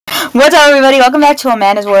What's up, everybody? Welcome back to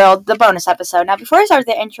Amanda's World, the bonus episode. Now, before I start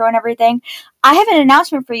the intro and everything, I have an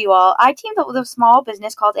announcement for you all. I teamed up with a small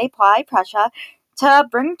business called Apply Pressure to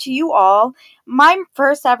bring to you all my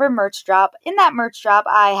first ever merch drop. In that merch drop,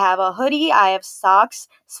 I have a hoodie, I have socks,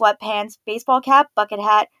 sweatpants, baseball cap, bucket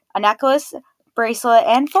hat, a necklace, bracelet,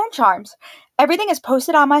 and phone charms. Everything is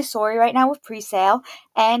posted on my story right now with pre-sale,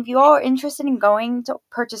 and if you all are interested in going to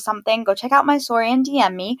purchase something, go check out my story and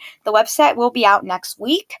DM me. The website will be out next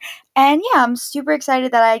week, and yeah, I'm super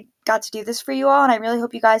excited that I got to do this for you all, and I really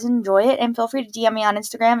hope you guys enjoy it, and feel free to DM me on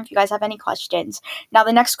Instagram if you guys have any questions. Now,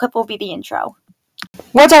 the next clip will be the intro.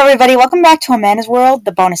 What's up, everybody? Welcome back to Amanda's World,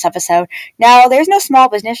 the bonus episode. Now, there's no small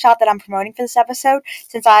business shop that I'm promoting for this episode,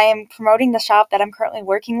 since I am promoting the shop that I'm currently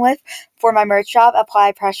working with for my merch shop,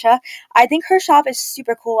 Apply Pressure. I think her shop is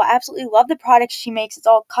super cool. I absolutely love the products she makes. It's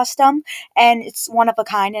all custom, and it's one of a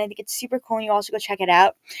kind, and I think it's super cool, and you all should go check it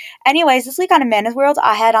out. Anyways, this week on Amanda's World,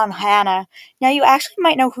 I had on Hannah. Now, you actually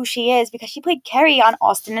might know who she is, because she played Carrie on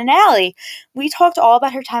Austin and Ally. We talked all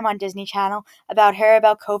about her time on Disney Channel, about her,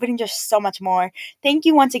 about COVID, and just so much more. Thank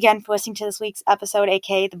you once again for listening to this week's episode,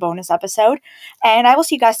 aka the bonus episode, and I will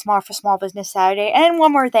see you guys tomorrow for Small Business Saturday. And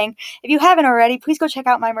one more thing, if you haven't already, please go check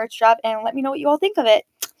out my merch drop and let me know what you all think of it.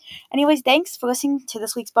 Anyways, thanks for listening to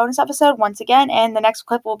this week's bonus episode once again, and the next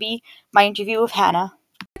clip will be my interview with Hannah.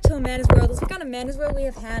 Back to Amanda's World. This week on Amanda's World, we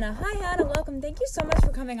have Hannah. Hi, Hannah. Welcome. Thank you so much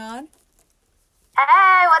for coming on.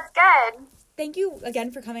 Hey, what's good? Thank you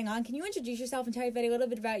again for coming on. Can you introduce yourself and tell everybody a little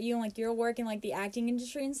bit about you and your work in the acting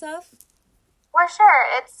industry and stuff? For sure.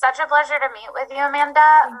 It's such a pleasure to meet with you,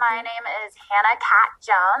 Amanda. My name is Hannah Cat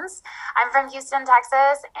Jones. I'm from Houston,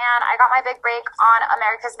 Texas, and I got my big break on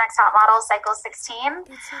America's Next Top Model, Cycle 16.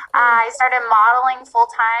 That's so cool. I started modeling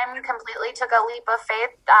full-time, completely took a leap of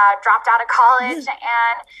faith, dropped out of college,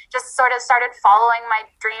 and just sort of started following my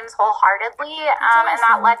dreams wholeheartedly. And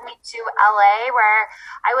that led me to LA, where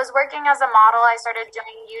I was working as a model. I started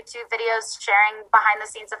doing YouTube videos, sharing behind the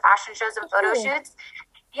scenes of fashion shows and photo shoots.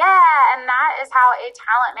 Yeah, and that is how a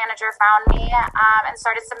talent manager found me and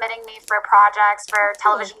started submitting me for projects for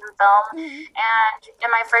television and film. And in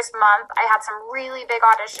my first month, I had some really big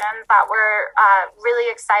auditions that were really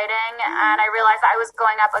exciting, and I realized I was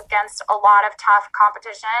going up against a lot of tough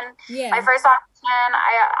competition. Yeah. My first audition,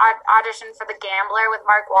 I auditioned for The Gambler with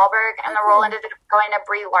Mark Wahlberg, and the role ended up going to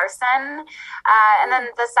Brie Larson. And then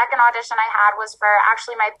the second audition I had was for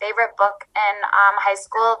actually my favorite book in high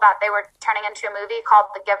school that they were turning into a movie called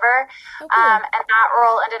The Giver. And that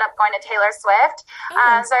role ended up going to Taylor Swift.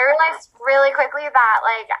 So I realized really quickly that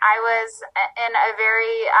I was in a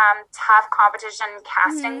very tough competition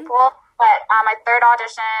casting pool. But my third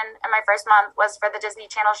audition in my first month was for the Disney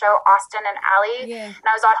Channel show Austin and Ally. And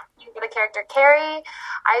I was auditioning for the character Carrie.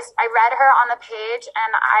 I read her on the page,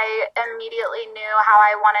 and I immediately knew how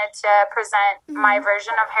I wanted to present my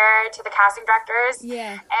version of her to the casting directors.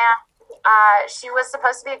 And she was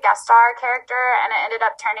supposed to be a guest star character, and it ended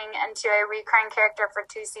up turning into a recurring character for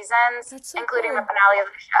 2 seasons, including the finale of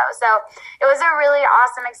the show. So it was a really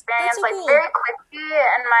awesome experience. Very quickly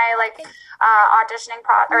in my auditioning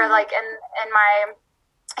in my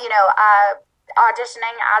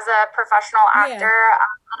auditioning as a professional actor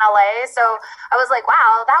in LA. So I was like,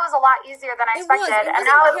 wow, that was a lot easier than I expected. And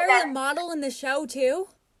now Carrie a model in the show too?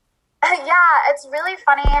 Yeah, it's really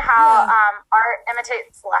funny how art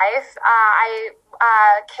imitates life.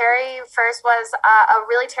 Carrie first was a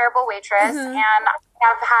really terrible waitress, and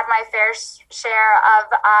I've had my fair share of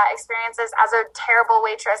experiences as a terrible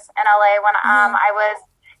waitress in LA when I was,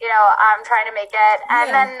 trying to make it. And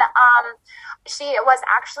then she was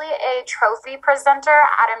actually a trophy presenter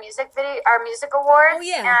at a music awards.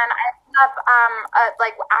 And I ended up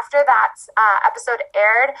after that episode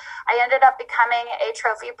aired, I ended up becoming a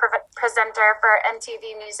trophy presenter for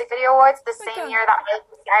MTV Music Video Awards the same year that Miley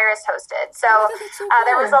Cyrus hosted. So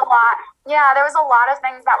there was a lot. Yeah, there was a lot of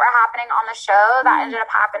things that were happening on the show that ended up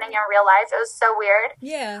happening in real life. It was so weird.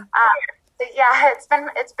 Yeah, it's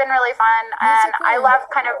been really fun, and I love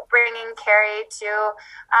kind of bringing Carrie to,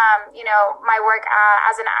 my work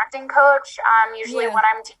as an acting coach. Usually when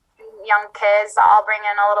I'm teaching young kids, I'll bring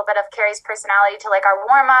in a little bit of Carrie's personality to our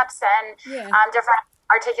warm-ups and different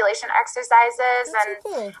articulation exercises.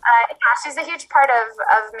 She's a huge part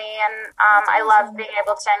of me, and I love being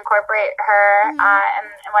able to incorporate her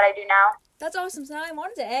in what I do now. That's awesome. So now I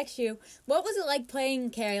wanted to ask you, what was it like playing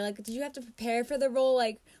Carrie? Did you have to prepare for the role?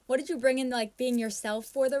 What did you bring in, being yourself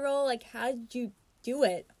for the role? How did you do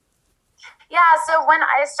it? Yeah, so when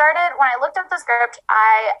I looked at the script,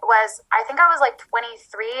 I think I was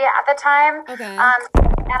 23 at the time.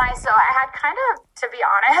 and I had kind of, to be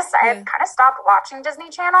honest, I had kind of stopped watching Disney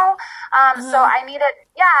Channel. So I needed,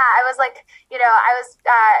 I was like, I was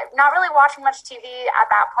not really watching much TV at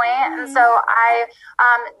that point. And so I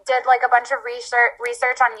did like a bunch of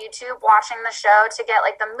research on YouTube, watching the show to get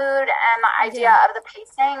like the mood and the idea of the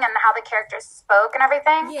pacing and how the characters spoke and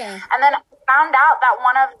everything. Yeah. And then I found out that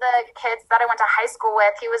one of the kids that I went to high school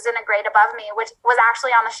with, he was in a grade above me, which was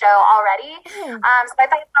actually on the show already. So I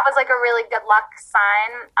thought that was like a really good luck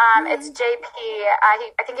sign. It's JP.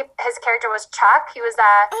 I think his character was Chuck. He was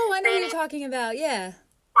I know who you're talking about. Yeah.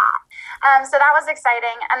 So that was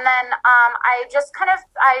exciting. And then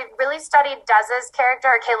I really studied Dez's character,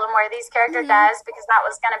 or Caleb Worthy's character, Dez, because that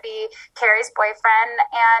was going to be Carrie's boyfriend.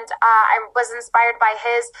 And I was inspired by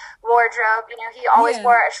his wardrobe. He always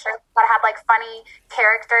wore a shirt that had like funny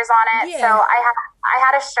characters on it. So I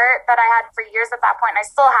had a shirt that I had for years at that point, and I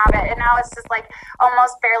still have it. And now it's just like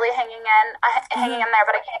almost barely hanging in there,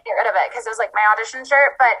 but I can't get rid of it because it was like my audition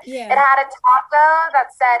shirt. But it had a taco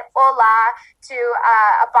that said "Hola" to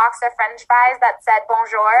a box of French fries that said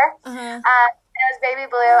 "Bonjour." It was baby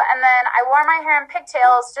blue, and then I wore my hair in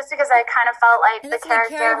pigtails just because I kind of felt like the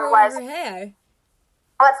character was. Her hair.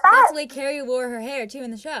 What's that? That's the way Carrie wore her hair too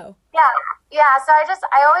in the show. Yeah. So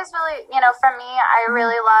I always really, for me, I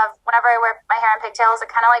really love whenever I wear my hair in pigtails. It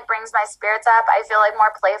kind of like brings my spirits up. I feel like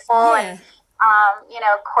more playful and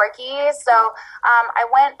quirky. So I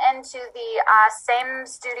went into the same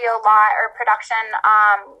studio lot or production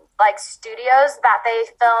studios that they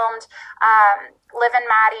filmed Liv and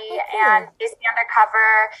Maddie and Casey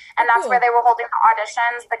Undercover, and that's where they were holding the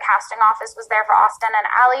auditions. The casting office was there for Austin and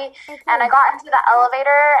Allie, and I got into the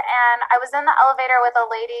elevator, and I was in the elevator with a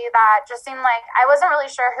lady that just seemed like, I wasn't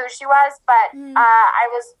really sure who she was, but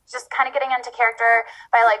I was just kind of getting into character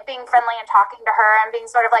by like being friendly and talking to her and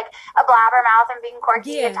being sort of like a blabbermouth and being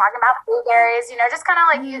quirky and talking about blueberries, just kind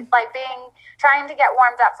of like trying to get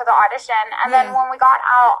warmed up for the audition. And then when we got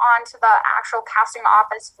out onto the actual casting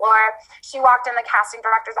office floor, she walked in the casting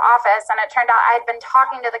director's office, and it turned out I had been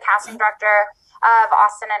talking to the casting director of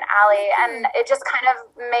Austin and Allie, and it just kind of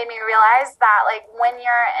made me realize that like when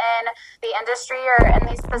you're in the industry or in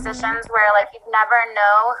these positions where like you never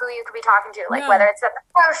know who you could be talking to, like whether it's at the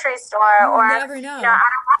grocery store or at a restaurant.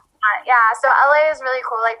 So LA is really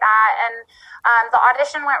cool like that, and the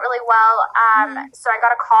audition went really well. So I got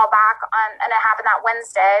a call back and it happened that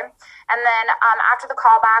Wednesday, and then after the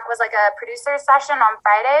call back was like a producer session on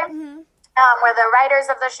Friday. Where the writers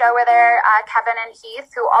of the show were there, Kevin and Heath,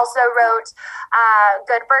 who also wrote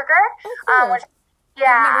Good Burger, which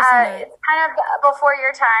it's kind of before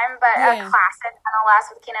your time, but a classic nonetheless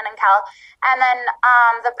with Keenan and Kel. And then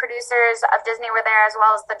the producers of Disney were there, as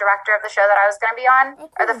well as the director of the show that I was going to be on,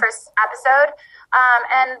 or the first episode.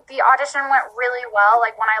 And the audition went really well.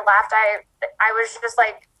 Like when I left, I was just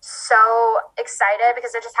like so excited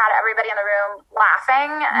because it just had everybody in the room laughing,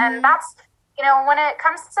 and that's. When it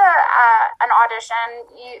comes to an audition,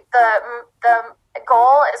 the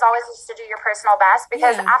goal is always just to do your personal best,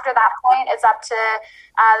 because after that point, it's up to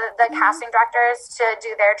the casting directors to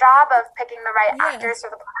do their job of picking the right actors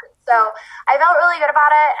for the part. So I felt really good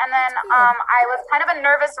about it, and then I was kind of a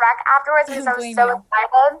nervous wreck afterwards because I was so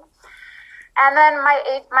excited. And then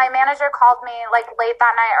my manager called me like late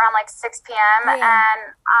that night around like 6 p.m.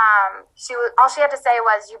 And all she had to say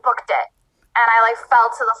was, "You booked it." And I like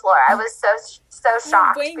fell to the floor. I was so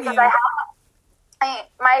shocked because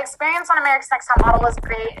my experience on America's Next Top Model was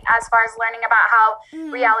great as far as learning about how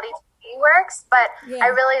reality TV works. But I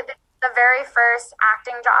really, the very first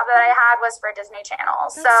acting job that I had was for Disney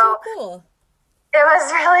Channel. That's so cool. It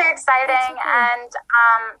was really exciting, and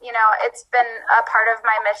it's been a part of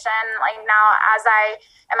my mission. Like now, as I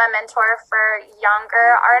am a mentor for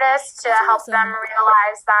younger artists, to help them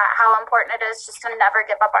realize that how important it is just to never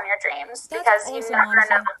give up on your dreams, because you never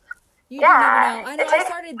know. You never know. I know. I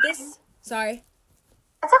started this. Sorry.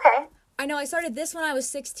 It's okay. I know. I started this when I was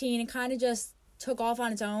 16, and kind of just took off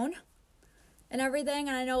on its own and everything.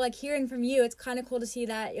 And I know, like hearing from you, it's kind of cool to see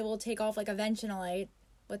that it will take off like eventually.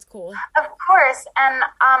 What's cool. Of course. And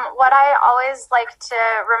what I always like to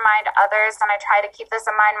remind others, and I try to keep this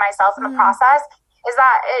in mind myself in the process, is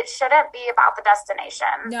that it shouldn't be about the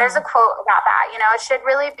destination. No. There's a quote about that. It should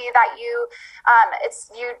really be that you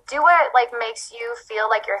do what like makes you feel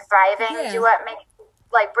like you're thriving, do what makes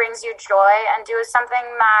brings you joy, and do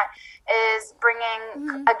something that is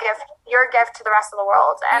bringing your gift to the rest of the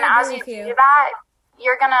world. And as you do that,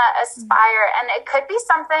 you're gonna aspire, and it could be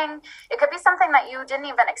something that you didn't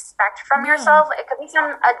even expect from yourself. It could be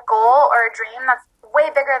a goal or a dream that's way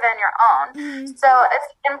bigger than your own. So it's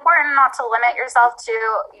important not to limit yourself to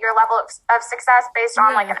your level of success based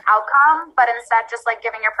on like an outcome, but instead just like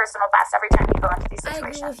giving your personal best every time you go into these situations. I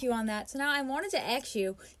agree with you on that. So now I wanted to ask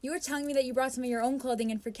you, you were telling me that you brought some of your own clothing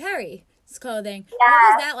in for Carrie's clothing.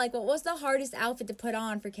 What was that like? What was the hardest outfit to put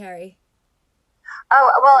on for Carrie? Oh,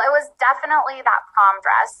 well, it was definitely that prom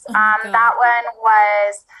dress. That one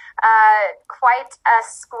was quite a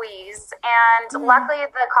squeeze. And luckily,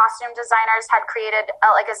 the costume designers had created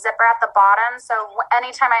like a zipper at the bottom. So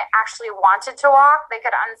anytime I actually wanted to walk, they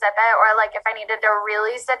could unzip it. Or like if I needed to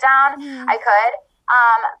really sit down, I could.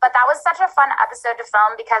 But that was such a fun episode to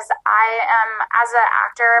film because I am, as an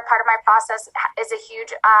actor, part of my process is a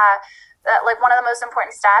huge like one of the most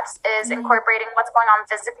important steps is incorporating what's going on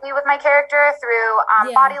physically with my character through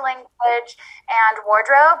body language and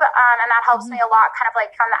wardrobe. And that helps me a lot kind of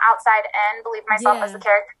like from the outside in, believe myself as a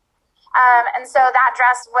character. And so that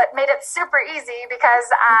dress, what made it super easy because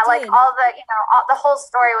like all the, you know, the whole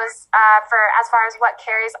story was for as far as what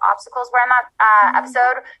Carrie's obstacles were in that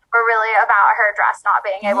episode were really about her dress not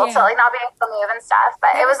being able to, like not being able to move and stuff.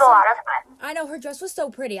 But it was a lot of fun. I know her dress was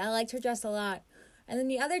so pretty. I liked her dress a lot. And then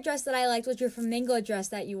the other dress that I liked was your flamingo dress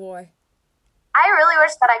that you wore. I really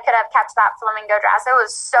wish that I could have kept that flamingo dress. It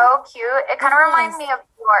was so cute. It kind of reminded me of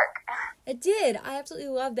York. It did. I absolutely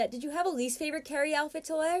loved that. Did you have a least favorite Carrie outfit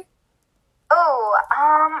to wear? Oh,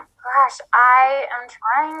 gosh, I am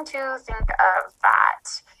trying to think of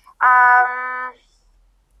that.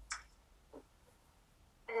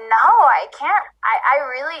 No, I can't. I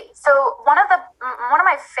really, so one of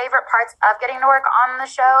my favorite parts of getting to work on the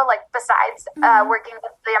show, like besides working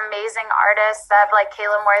with the amazing artists of like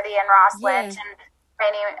Caleb Worthy and Ross Lynch and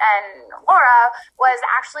Rainey and Laura, was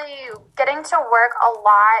actually getting to work a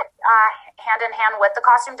lot hand in hand with the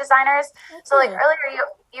costume designers. So like earlier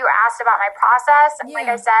you asked about my process. Like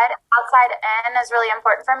I said, outside in is really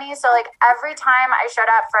important for me. So like every time I showed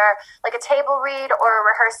up for like a table read or a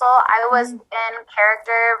rehearsal, I was in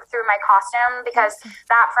character through my costume because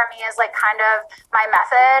that for me is like kind of my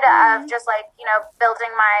method of just like, you know, building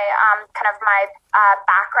my kind of my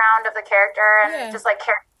background of the character and just like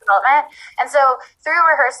character development. And so through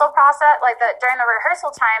rehearsal process, like during the rehearsal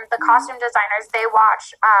time, the costume designers, they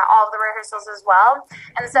watch all of the rehearsals as well.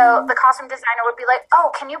 And so the costume designer would be like, oh,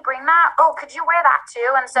 can you bring that? Oh, could you wear that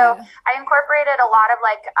too? And so I incorporated a lot of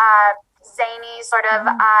like zany sort of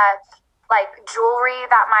like jewelry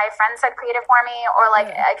that my friends had created for me, or like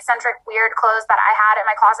eccentric weird clothes that I had in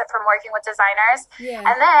my closet from working with designers.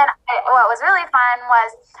 And then what was really fun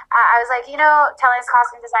was I was like, you know, telling this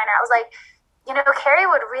costume designer, I was like, you know, Carrie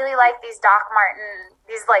would really like these Doc Martens.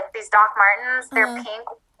 They're pink,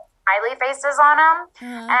 smiley faces on them.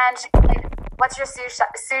 And she's like, what's your shoe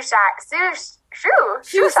size?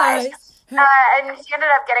 And she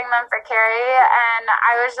ended up getting them for Carrie, and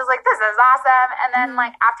I was just like, this is awesome. And then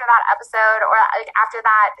like after that episode, or like after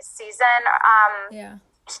that season,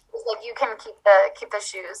 she was like, you can keep the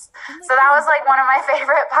shoes. So that was like one of my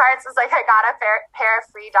favorite parts, was like I got a pair of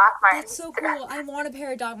free Doc Martens. That's so cool. I want a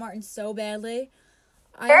pair of Doc Martens so badly.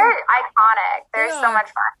 They're iconic. They're so much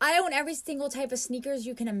fun. I own every single type of sneakers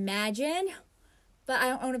you can imagine, but I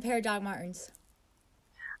don't own a pair of Doc Martens.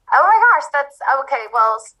 Oh my gosh, that's okay.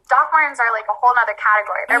 Well, Doc Martens are like a whole other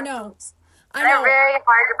category. I know. They're very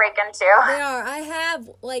hard to break into. They are. I have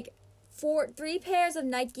like 3 pairs of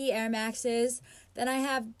Nike Air Maxes. Then I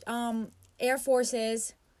have Air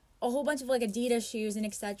Forces, a whole bunch of like Adidas shoes and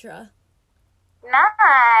etc.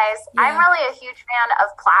 Nice. I'm really a huge fan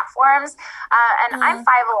of platforms, and I'm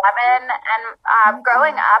 5'11", and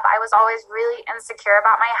growing up, I was always really insecure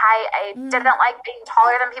about my height. I didn't like being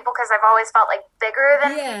taller than people because I've always felt like bigger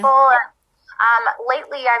than people. And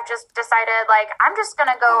lately, I've just decided, like, I'm just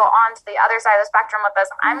going to go on to the other side of the spectrum with this.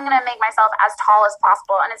 I'm going to make myself as tall as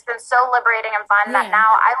possible. And it's been so liberating and fun that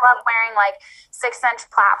now I love wearing, like,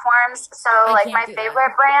 6-inch platforms. So, like, my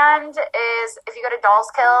favorite brand is, if you go to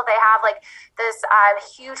Dolls Kill, they have, like, this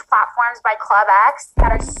huge platforms by Club X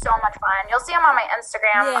that are so much fun. You'll see them on my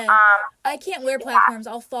Instagram. I can't wear platforms.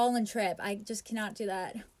 I'll fall and trip. I just cannot do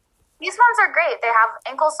that. These ones are great. They have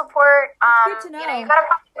ankle support. Good to know. You know, you gotta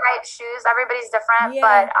find the right shoes. Everybody's different,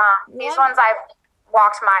 but these ones I've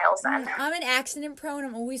walked miles in. I'm an accident prone.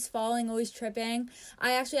 I'm always falling, always tripping.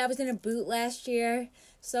 I was in a boot last year,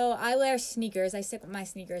 so I wear sneakers. I stick with my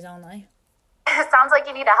sneakers only. It sounds like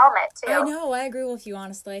you need a helmet too. I know. I agree with you,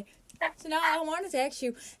 honestly. So now I wanted to ask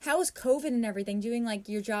you, how was COVID and everything? Doing like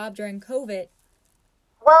your job during COVID?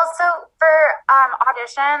 Well, so for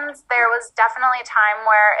auditions, there was definitely a time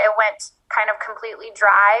where it went kind of completely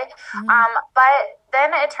dry. But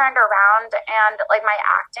then it turned around, and like my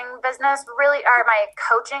acting business really, or my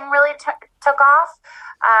coaching really took off.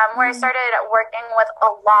 Where I started working with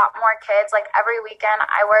a lot more kids. Like every weekend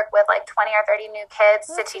I work with like 20 or 30 new kids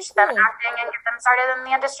to teach them acting and get them started in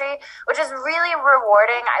the industry, which is really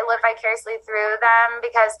rewarding. I live vicariously through them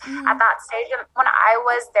because at that stage, when I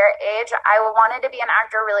was their age, I wanted to be an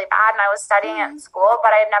actor really bad, and I was studying it in school,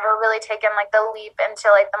 but I had never really taken like the leap into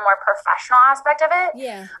like the more professional aspect of it.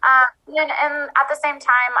 Yeah. And at the same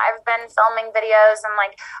time, I've been filming videos and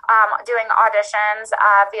like doing auditions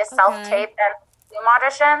via self-tape and Zoom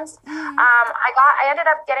auditions. I ended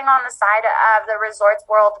up getting on the side of the Resorts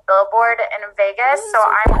World billboard in Vegas. So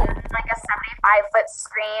I'm on like a 75-foot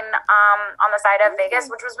screen on the side of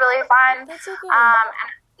Vegas, which was really fun. That's so cool. And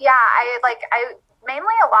yeah, I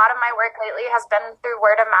mainly a lot of my work lately has been through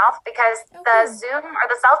word of mouth, because the Zoom or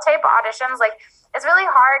the self-tape auditions, like it's really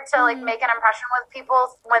hard to like make an impression with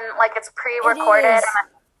people when like it's pre-recorded. And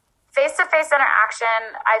face-to-face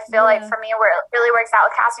interaction, I feel like for me, where it really works out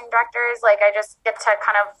with casting directors, like I just get to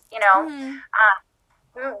kind of, you know,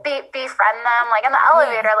 befriend them, like in the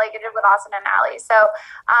elevator, like I did with Austin and Allie. So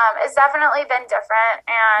it's definitely been different,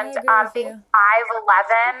 and being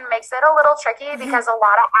 5'11" makes it a little tricky because a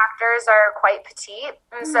lot of actors are quite petite,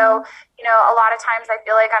 and so, you know, a lot of times I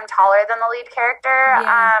feel like I'm taller than the lead character.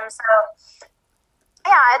 So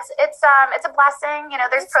yeah, it's a blessing. You know,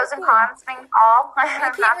 there's pros and cons being tall.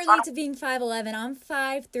 I can't relate to being 5'11". I'm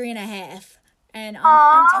 5'3.5", and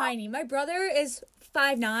I'm tiny. My brother is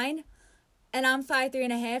 5'9", and I'm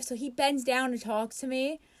 5'3.5". So he bends down to talk to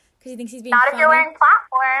me because he thinks he's being Not funny. If you're wearing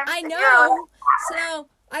platforms. I know. So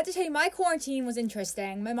I have to tell you, my quarantine was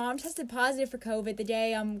interesting. My mom tested positive for COVID the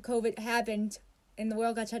day COVID happened and the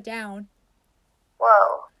world got shut down.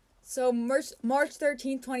 Whoa. So March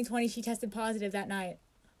 13th, 2020, she tested positive that night.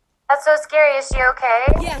 That's so scary. Is she okay?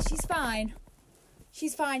 Yeah, she's fine.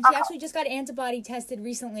 She's fine. She actually just got antibody tested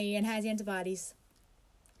recently and has antibodies.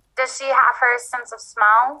 Does she have her sense of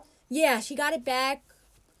smell? Yeah, she got it back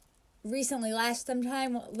recently, last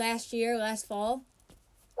year, last fall.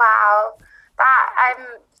 Wow.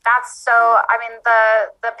 That's so, I mean,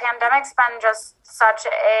 the pandemic's been just such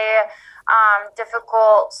a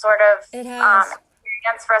difficult sort of it has.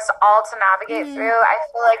 Experience for us all to navigate through. I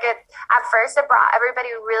feel like at first it brought everybody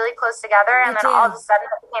really close together, and then all of a sudden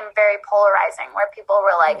it became very polarizing, where people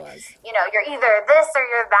were like, you know, you're either this or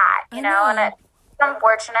you're that, you know, and it's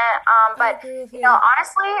unfortunate. But you know,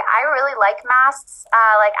 honestly, I really like masks,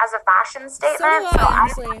 like as a fashion statement. So do I,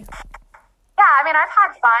 honestly. Yeah, I mean, I've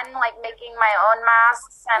had fun, like, making my own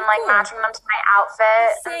masks and, like, matching them to my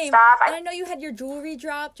outfit and stuff. And I know you had your jewelry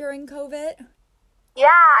drop during COVID. Yeah,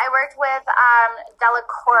 I worked with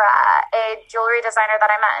Delacora, a jewelry designer that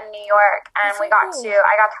I met in New York, and I got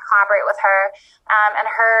to collaborate with her, and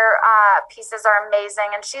her pieces are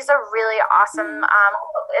amazing, and she's a really awesome,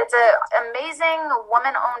 it's an amazing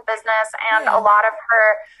woman-owned business, and a lot of her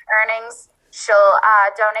earnings she'll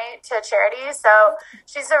donate to charities, so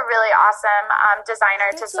she's a really awesome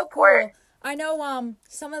designer to support. Cool. I know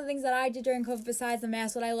some of the things that I did during COVID besides the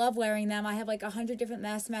mask, what I love wearing them, I have like 100 different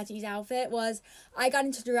masks to match each outfit, was I got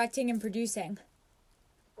into directing and producing.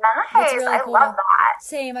 Nice. Really cool. I love that.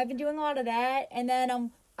 Same. I've been doing a lot of that. And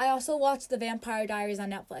then I also watched The Vampire Diaries on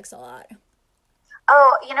Netflix a lot.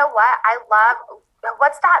 Oh, you know what? I love,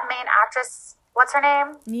 what's that main actress? What's her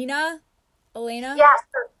name? Nina? Elena? Yeah.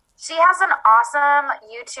 She has an awesome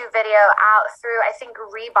YouTube video out through, I think,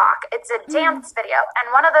 Reebok. It's a dance video.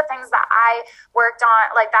 And one of the things that I worked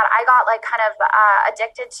on, like that I got like kind of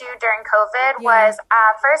addicted to during COVID was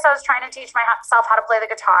first I was trying to teach myself how to play the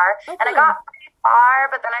guitar. And I got pretty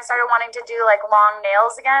far, but then I started wanting to do like long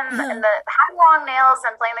nails again. And having long nails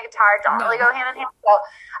and playing the guitar don't really go hand in hand. So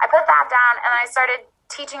I put that down and I started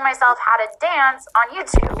teaching myself how to dance on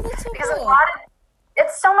YouTube. Because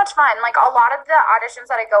it's so much fun. Like, a lot of the auditions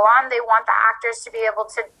that I go on, they want the actors to be able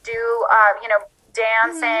to do, you know,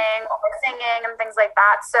 dancing or singing and things like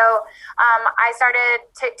that. So I started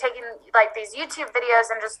taking, like, these YouTube videos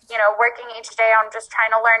and just, you know, working each day on just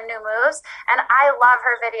trying to learn new moves. And I love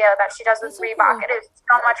her video that she does with Reebok. It is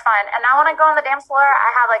so much fun. And now when I go on the dance floor, I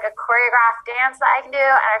have, like, a choreographed dance that I can do,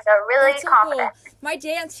 and I feel really confident. Cool. My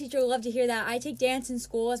dance teacher would love to hear that. I take dance in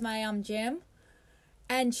school as my gym.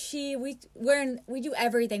 And we do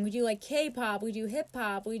everything. We do like K-pop, we do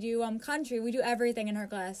hip-hop, we do country, we do everything in her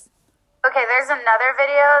class. Okay, there's another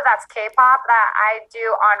video that's K-pop that I do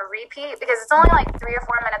on repeat because it's only like 3 or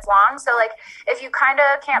 4 minutes long. So like if you kind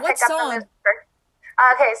of can't pick up the music.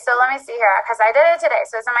 Okay, so let me see here because I did it today,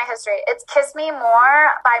 so it's in my history. It's "Kiss Me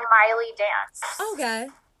More" by Miley Dance.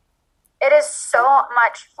 Okay. It is so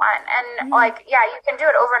much fun. And, like, yeah, you can do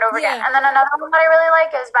it over and over again. And then another one that I really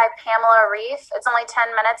like is by Pamela Reif. It's only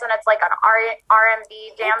 10 minutes, and it's like an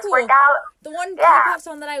R&B dance workout. The one K-pop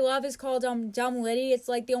song that I love is called Dumb Litty. It's,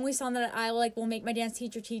 like, the only song that I, like, will make my dance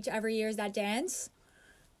teacher teach every year is that dance.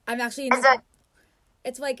 I'm actually...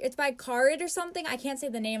 It's by Khalid or something. I can't say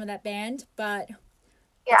the name of that band, but...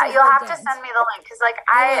 Yeah, you'll have to send me the link because, like,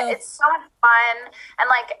 it's so much fun. And,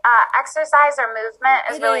 like, exercise or movement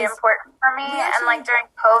is really important for me. And, like, during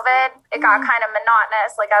COVID, it got kind of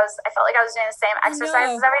monotonous. Like, I felt like I was doing the same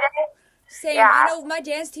exercises every day. Same. Yeah. I know my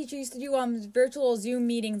dance teacher used to do virtual Zoom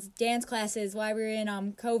meetings, dance classes while we were in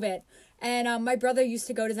COVID. And my brother used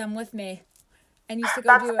to go to them with me and used to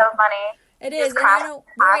go do it. That's so funny. It is. And I know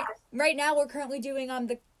right now we're currently doing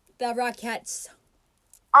the Rockettes.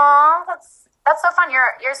 Aw, that's so fun.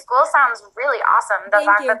 Your school sounds really awesome. The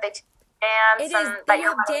fact that they teach dance and that you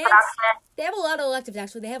have dance. They have a lot of electives,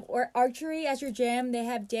 actually. They have archery as your gym. They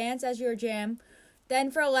have dance as your gym. Then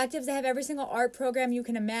for electives, they have every single art program you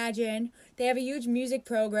can imagine. They have a huge music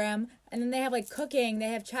program. And then they have, like, cooking. They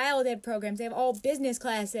have child ed programs. They have all business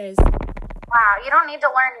classes. Wow, you don't need to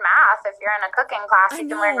learn math if you're in a cooking class. You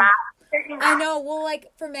can learn math. I know. Well,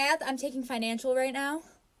 like, for math, I'm taking financial right now.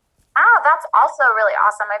 Oh, that's also really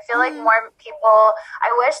awesome. I feel like more people, I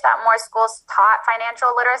wish that more schools taught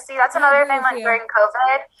financial literacy. That's another thing, like during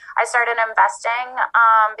COVID, I started investing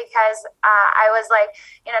because I was like,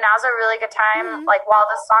 now's a really good time. Like while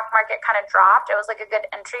the stock market kind of dropped, it was like a good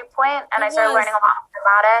entry point, and I started learning a lot more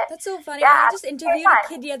about it. That's so funny. Yeah, I just interviewed a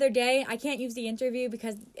kid the other day. I can't use the interview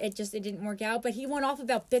because it didn't work out, but he went off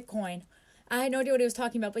about Bitcoin. I had no idea what he was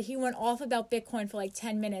talking about, but he went off about Bitcoin for like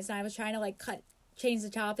 10 minutes, and I was trying to like change the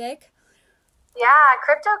topic. Yeah,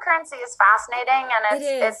 cryptocurrency is fascinating, and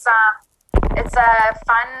it's a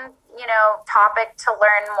fun, topic to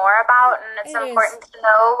learn more about, and it's important to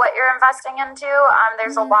know what you're investing into.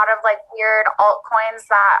 There's a lot of like weird altcoins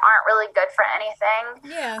that aren't really good for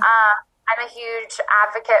anything. Yeah. I'm a huge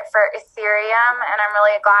advocate for Ethereum, and I'm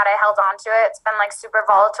really glad I held on to it. It's been like super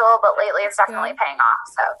volatile, but lately it's definitely paying off.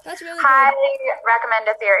 So that's really highly recommend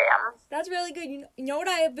Ethereum. That's really good. You know what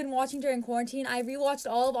I have been watching during quarantine? I rewatched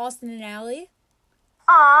all of Austin and Ally.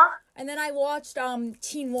 Aw. And then I watched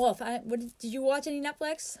Teen Wolf. Did you watch any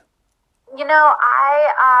Netflix?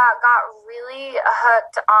 I got really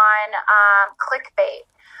hooked on ClickBait.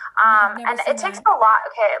 And it takes a lot.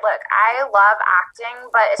 Okay, look, I love acting,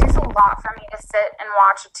 but it takes a lot for me to sit and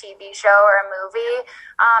watch a TV show or a movie.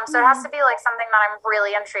 So it has to be like something that I'm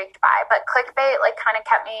really intrigued by. But ClickBait like kind of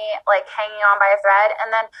kept me like hanging on by a thread.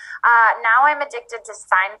 And then now I'm addicted to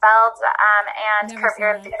Seinfeld and Curb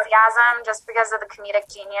Your Enthusiasm just because of the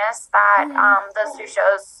comedic genius that those two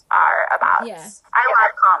shows are about. Yeah. I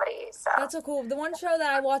love comedy. So that's so cool. The one show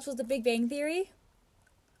that I watched was The Big Bang Theory.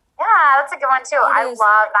 Yeah, that's a good one, too. I love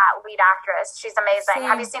that lead actress. She's amazing. Same.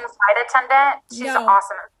 Have you seen Flight Attendant? She's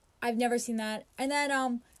awesome. I've never seen that. And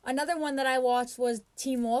then another one that I watched was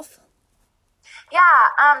Teen Wolf.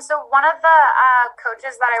 Yeah, so one of the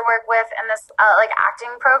coaches that I work with in this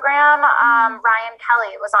acting program, Ryan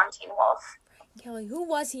Kelly, was on Teen Wolf. Kelly, who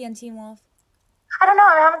was he on Teen Wolf? I don't know.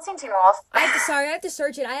 I haven't seen Teen Wolf. I have to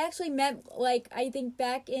search it. I actually met, I think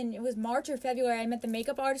back in, it was March or February, I met the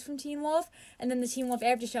makeup artist from Teen Wolf and then the Teen Wolf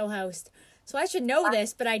after show host. So I should know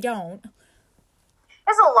this, but I don't.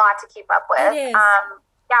 There's a lot to keep up with. It is.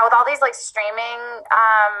 Yeah, with all these, streaming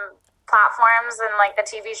platforms and, the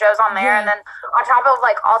TV shows on there. Yeah. And then on top of,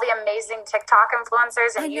 all the amazing TikTok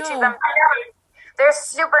influencers and YouTube empires. They're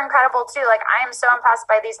super incredible too. I am so impressed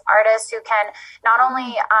by these artists who can not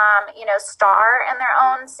only, star in their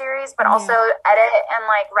own series, but also edit and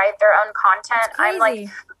write their own content. I'm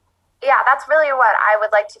that's really what I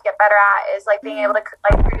would like to get better at is being able to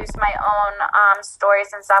produce my own stories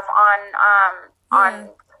and stuff on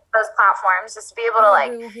those platforms, just to be able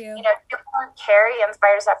to carry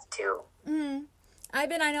inspired stuff too. Mm-hmm. I've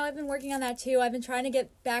been working on that too. I've been trying to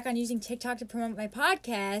get back on using TikTok to promote my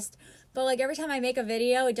podcast. But, every time I make a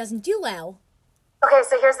video, it doesn't do well. Okay,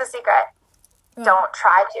 so here's the secret. Don't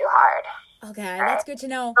try too hard. Okay, that's good to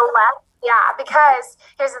know. Because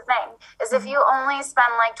here's the thing, is if you only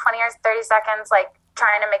spend, 20 or 30 seconds,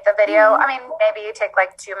 trying to make the video, I mean, maybe you take,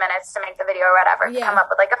 2 minutes to make the video or whatever, come up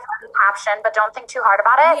with, a fun caption, but don't think too hard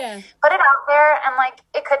about it. Yeah. Put it out there, and,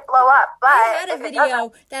 it could blow up, but I had a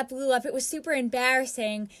video that blew up. It was super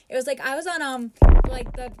embarrassing. It was, I was on,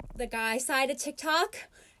 the guy side of TikTok,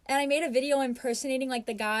 and I made a video impersonating,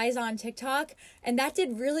 the guys on TikTok, and that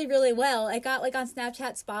did really, really well. It got, on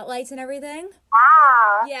Snapchat spotlights and everything.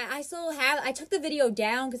 Wow. Yeah, I took the video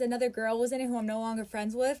down because another girl was in it who I'm no longer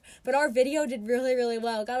friends with, but our video did really, really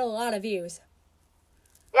well. It got a lot of views.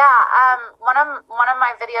 One of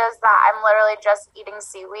my videos that I'm literally just eating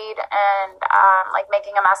seaweed and like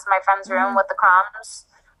making a mess in my friend's room with the crumbs,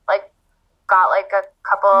 like got like a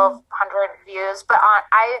couple of hundred views. But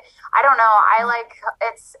I don't know. I like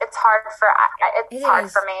it's hard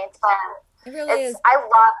for me to. It really is.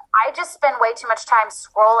 I just spend way too much time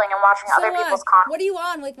scrolling and watching other people's content. What are you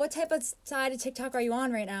on? Like, what type of side of TikTok are you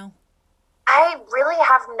on right now? I really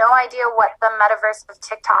have no idea what the metaverse of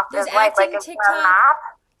TikTok is like. Like, is there a map?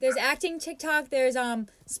 There's acting TikTok. There's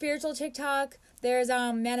spiritual TikTok. There's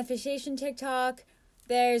manifestation TikTok.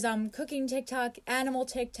 There's cooking TikTok, animal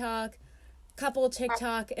TikTok, couple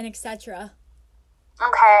TikTok, and etc.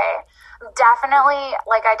 Okay, I definitely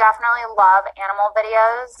love animal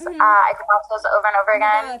videos. I can watch those over and over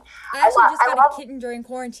again. I actually just got a kitten during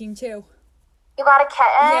quarantine too. You got a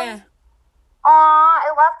kitten? Yeah. Aw, I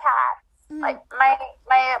love cats. Like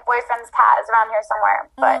my boyfriend's cat is around here somewhere,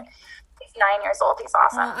 but he's 9 years old. He's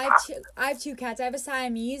awesome. I have two cats. I have a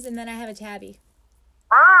Siamese and then I have a tabby.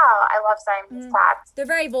 Wow, I love Siamese cats. They're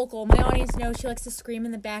very vocal. My audience knows she likes to scream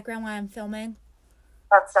in the background while I'm filming.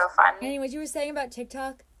 That's so fun. Anyways, you were saying about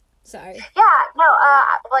TikTok? Sorry. Yeah, no,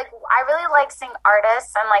 like, I really like seeing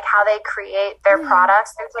artists and, like, how they create their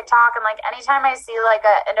products through TikTok, and, like, anytime I see, like,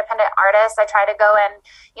 an independent artist, I try to go and,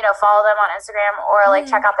 you know, follow them on Instagram or, like,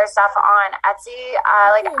 check out their stuff on Etsy.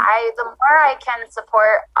 The more I can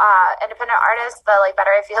support independent artists, the, like,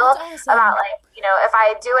 better I feel about, like, you know, if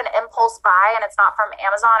I do an impulse buy and it's not from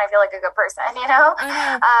Amazon, I feel like a good person, you know?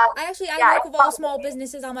 I know. I work with all small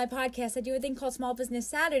businesses on my podcast. I do a thing called Small Business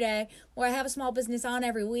Saturday, where I have a small business on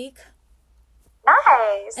every week.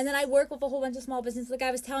 Nice. And then I work with a whole bunch of small businesses. Like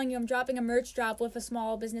I was telling you, I'm dropping a merch drop with a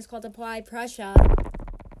small business called Apply Pressure.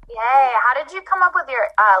 Yay. How did you come up with your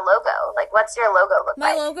logo? Like, what's your logo look like?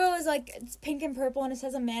 My logo is like, it's pink and purple and it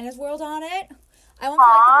says Amanda's World on it. I went for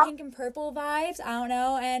like the pink and purple vibes. I don't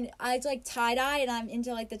know. And it's like tie-dye and I'm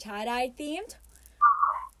into like the tie-dye themed.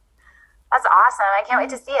 That's awesome. I can't wait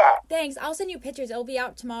to see it. Thanks. I'll send you pictures. It'll be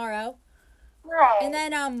out tomorrow. Nice. And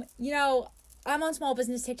then, you know, I'm on Small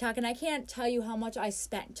Business TikTok, and I can't tell you how much I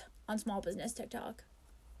spent on Small Business TikTok.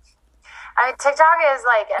 I mean, TikTok is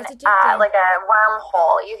like like a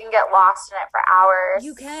wormhole. You can get lost in it for hours.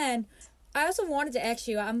 You can. I also wanted to ask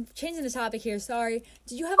you, I'm changing the topic here, sorry.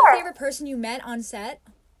 Did you have a favorite person you met on set?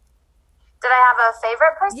 Did I have a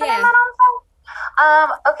favorite person I met on set?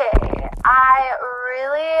 Okay. I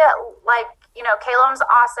really like, you know, Caleb's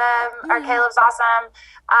awesome.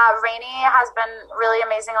 Rainey has been really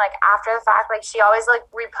amazing, like, after the fact. Like, she always, like,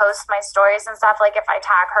 reposts my stories and stuff, like, if I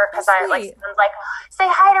tag her, because I, like, say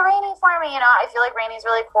hi to Rainey for me, you know. I feel like Rainey's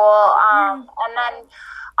really cool. And then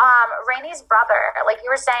Rainey's brother, like you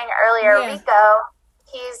were saying earlier, Rico,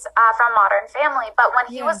 he's from Modern Family. But when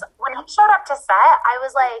he showed up to set, I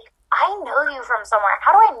was like, I know you from somewhere.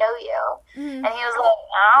 How do I know you? And he was like,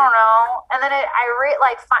 I don't know. And then I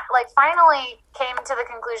finally came to the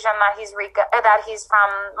conclusion that he's from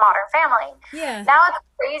Modern Family. Yeah. Now it's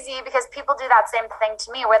crazy because people do that same thing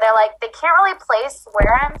to me, where they're like, they can't really place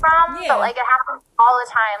where I'm from, but like it happens all the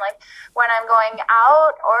time. Like when I'm going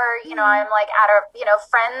out, or you know, I'm like at a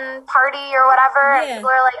friend party or whatever, and people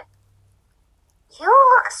are like, you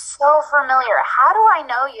look so familiar. How do I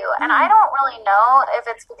know you? And I don't really know if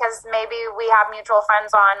it's because maybe we have mutual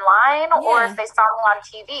friends online or if they saw me on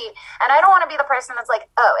TV. And I don't want to be the person that's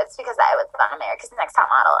like, oh, it's because I was on America's Next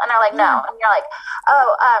Top Model. And they're like, no. And you're like,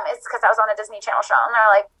 oh, it's because I was on a Disney Channel show. And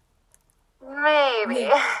they're like,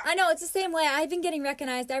 maybe. I know, it's the same way. I've been getting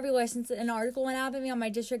recognized everywhere since an article went out about me on my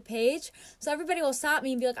district page. So everybody will stop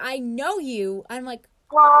me and be like, I know you. I'm like,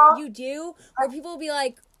 you do? Or people will be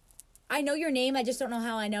like, I know your name, I just don't know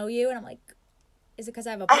how I know you. And I'm like, is it because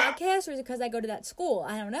I have a podcast, or is it because I go to that school?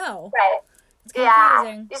 I don't know. Right. It's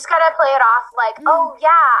confusing. You just gotta play it off like, oh yeah,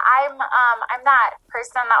 I'm that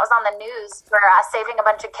person that was on the news for saving a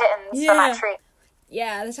bunch of kittens from that tree.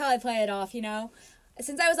 Yeah, that's how I play it off, you know.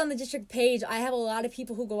 Since I was on the district page, I have a lot of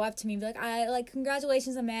people who go up to me and be like,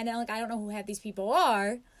 congratulations, Amanda. And like, I don't know who half these people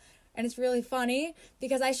are. And it's really funny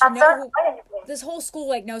because I should know this whole school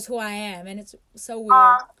like knows who I am, and it's so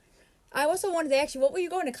weird. I also wanted to ask you, what were you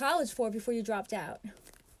going to college for before you dropped out?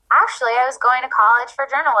 Actually, I was going to college for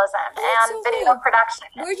journalism and video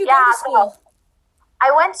production. Where'd you go to school?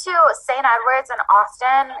 I went to St. Edward's in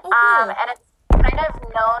Austin, and it's kind of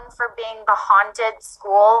known for being the haunted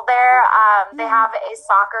school there. They have a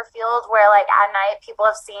soccer field where, like, at night, people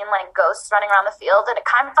have seen, like, ghosts running around the field, and it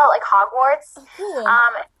kind of felt like Hogwarts. Oh, cool.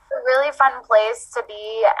 A really fun place to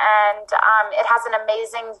be, and it has an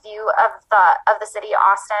amazing view of the city of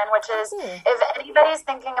Austin, which is, if anybody's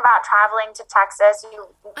thinking about traveling to Texas, you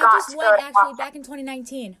got to go to Austin. Back in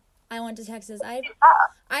 2019. I went to Texas. Oh.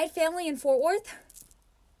 I had family in Fort Worth.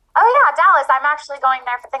 Oh yeah, Dallas. I'm actually going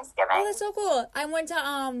there for Thanksgiving. Oh, that's so cool. I went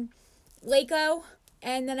to Waco,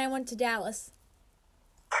 and then I went to Dallas.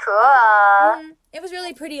 Cool. It was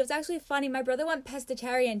really pretty. It was actually funny. My brother went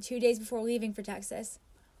pescatarian 2 days before leaving for Texas.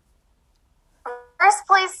 First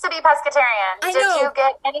place to be pescatarian. I Did know. you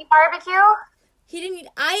get any barbecue? He didn't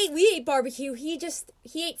eat. We ate barbecue. He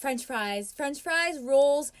ate French fries. French fries,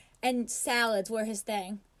 rolls, and salads were his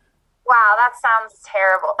thing. Wow, that sounds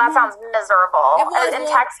terrible. That sounds miserable. It was, in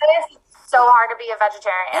well, Texas, it's so hard to be a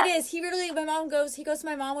vegetarian. It is. He goes to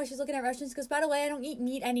my mom while she's looking at restaurants. He goes, by the way, I don't eat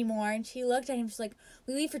meat anymore. And she looked at him. She's like,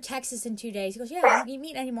 we leave for Texas in 2 days. He goes, yeah, I don't eat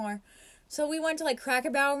meat anymore. So we went to like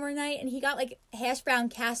Cracker Barrel one night, and he got like hash brown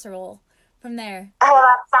casserole from there. Oh,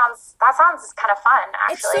 that sounds kind of fun,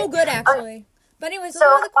 actually. It's so good, actually. But anyways,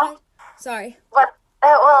 sorry. But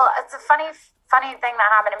well, it's a funny thing that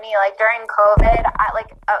happened to me. Like during COVID,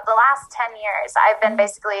 the last 10 years, I've been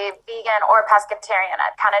basically vegan or pescatarian.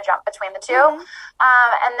 I've kind of jumped between the two.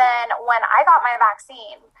 And then when I got my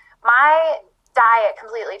vaccine, my diet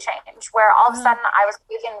completely changed, where all of a sudden I was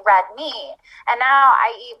eating red meat, and now I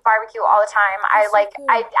eat barbecue all the time. I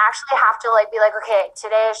actually have to like be like, okay,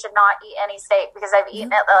 today I should not eat any steak because I've eaten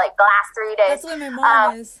it like the last 3 days. That's what my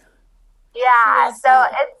mom is. Yeah, so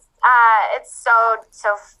it's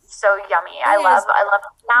so yummy. I love.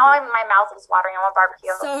 Now my mouth is watering. I want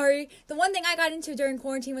barbecue. Sorry. The one thing I got into during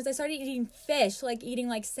quarantine was I started eating fish, like eating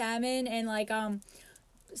like salmon and like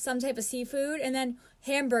some type of seafood, and then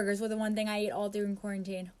hamburgers were the one thing I ate all during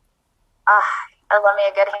quarantine. I love me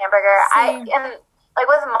a good hamburger. Same. And like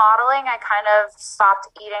with modeling, I kind of stopped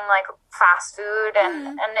eating like fast food,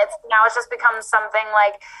 and it's just become something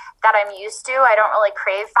like that I'm used to. I don't really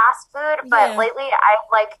crave fast food, but lately I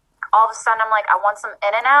like all of a sudden I'm like, I want some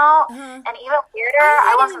In-N-Out, and even weirder,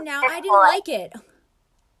 I want some In-N-Out. I didn't like it.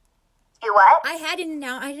 You what? I had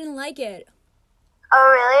In-N-Out. I didn't like it. Oh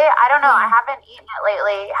really? I don't know. I haven't eaten it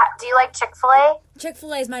lately. Do you like Chick-fil-A?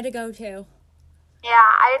 Chick-fil-A is my to-go-to. Yeah,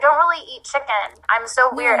 I don't really eat chicken. I'm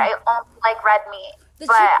so weird. I only like red meat.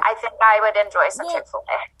 But I think I would enjoy some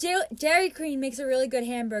Chick-fil-A. Dairy Queen makes a really good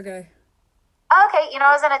hamburger. Oh, okay,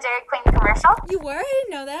 I was in a Dairy Queen commercial. You were? I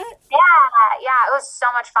didn't know that. Yeah, it was so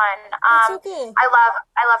much fun. That's so cool. I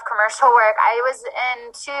love commercial work. I was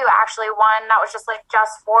in two, actually. One that was just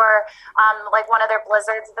for like one of their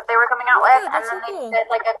blizzards that they were coming out with, and then they did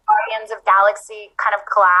like a Guardians of Galaxy kind of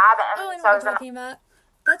collab. And I know what you're talking about.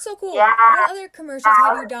 That's so cool. Yeah. What other commercials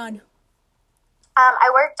have you done?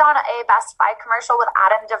 I worked on a Best Buy commercial with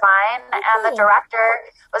Adam Devine, and the director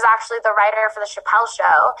was actually the writer for the Chappelle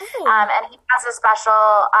Show. And he has a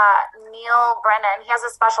special, Neil Brennan, he has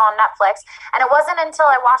a special on Netflix. And it wasn't until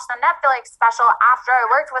I watched the Netflix special after I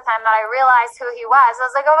worked with him that I realized who he was. I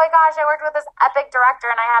was like, oh my gosh, I worked with this epic director,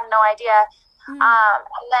 and I had no idea. And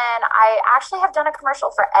then I actually have done a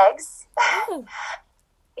commercial for eggs.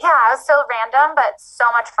 Yeah, it was so random, but so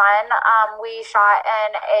much fun. We shot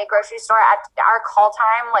in a grocery store at our call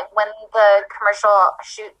time, like when the commercial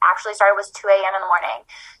shoot actually started was 2 a.m. in the morning.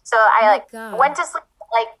 So I went to sleep,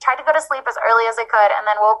 tried to go to sleep as early as I could, and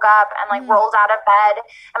then woke up and rolled out of bed.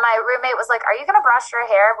 And my roommate was like, "Are you gonna brush your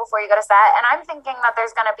hair before you go to set?" And I'm thinking that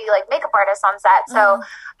there's gonna be makeup artists on set, so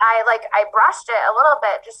I brushed it a little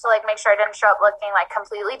bit just to make sure I didn't show up looking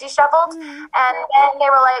completely disheveled. And then they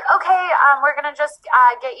were like, "Okay, we're gonna just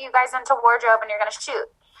get you guys into wardrobe and you're gonna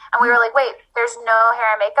shoot." And we were like, wait, there's no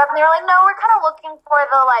hair and makeup? And they were like, no, we're kind of looking for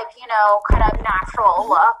the, kind of natural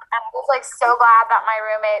look. And I was, so glad that my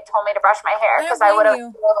roommate told me to brush my hair, because I would have...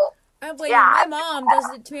 I don't blame you. My mom does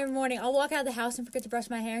it to me every morning. I'll walk out of the house and forget to brush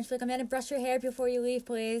my hair. And she's like, Amanda, brush your hair before you leave,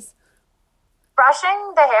 please.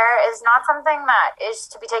 Brushing the hair is not something that is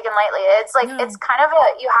to be taken lightly. It's it's kind of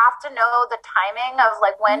you have to know the timing of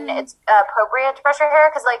when it's appropriate to brush your hair.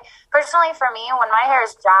 Because personally for me, when my hair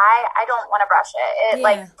is dry, I don't want to brush it. It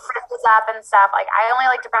frizzes up and stuff. I only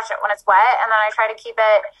like to brush it when it's wet, and then I try to keep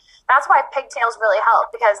it. That's why pigtails really help,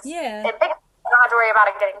 because I don't have to worry about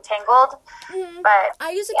it getting tangled. But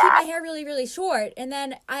I used to keep my hair really, really short, and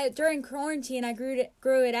then during quarantine I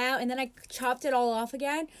grew it out, and then I chopped it all off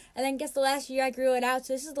again, and then the last year I grew it out.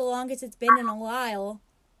 So this is the longest it's been in a while.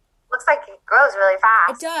 Looks like it grows really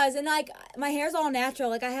fast. It does, and my hair's all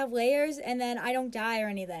natural. I have layers, and then I don't dye or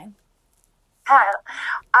anything.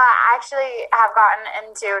 I actually have gotten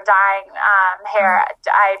into dyeing hair.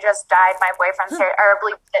 I just dyed my boyfriend's hair, or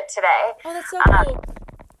bleached it today. Oh, that's so cool.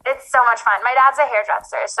 It's so much fun. My dad's a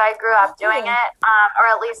hairdresser, so I grew up doing it, or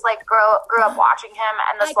at least grew up watching him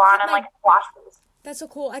and the salon and wash booths. That's so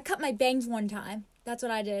cool. I cut my bangs one time. That's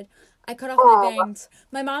what I did. I cut off my bangs.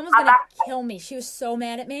 My mom was gonna kill me. She was so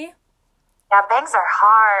mad at me. Yeah, bangs are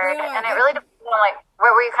hard, They are. and it really depends on, like,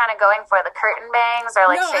 what were you kind of going for, the curtain bangs or,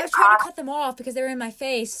 like, No, I straight was trying to cross? cut them off because they were in my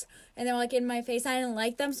face, and they were, like, in my face. I didn't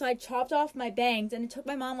like them, so I chopped off my bangs, and it took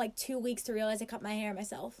my mom, like, 2 weeks to realize I cut my hair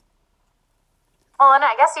myself. Well, and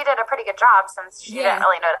I guess you did a pretty good job since she didn't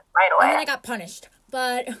really notice right away. And then I got punished.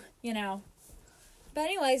 But, you know. But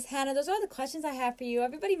anyways, Hannah, those are all the questions I have for you.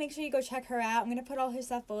 Everybody make sure you go check her out. I'm going to put all her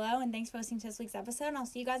stuff below. And thanks for listening to this week's episode. And I'll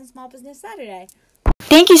see you guys on Small Business Saturday.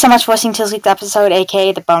 Thank you so much for listening to this week's episode,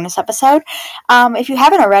 aka the bonus episode. If you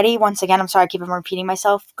haven't already, once again, I'm sorry I keep on repeating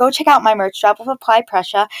myself, go check out my merch drop with Apply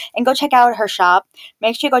Pressure and go check out her shop.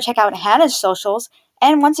 Make sure you go check out Hannah's socials.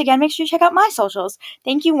 And once again, make sure you check out my socials.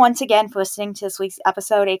 Thank you once again for listening to this week's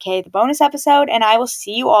episode, aka the bonus episode. And I will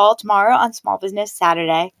see you all tomorrow on Small Business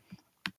Saturday.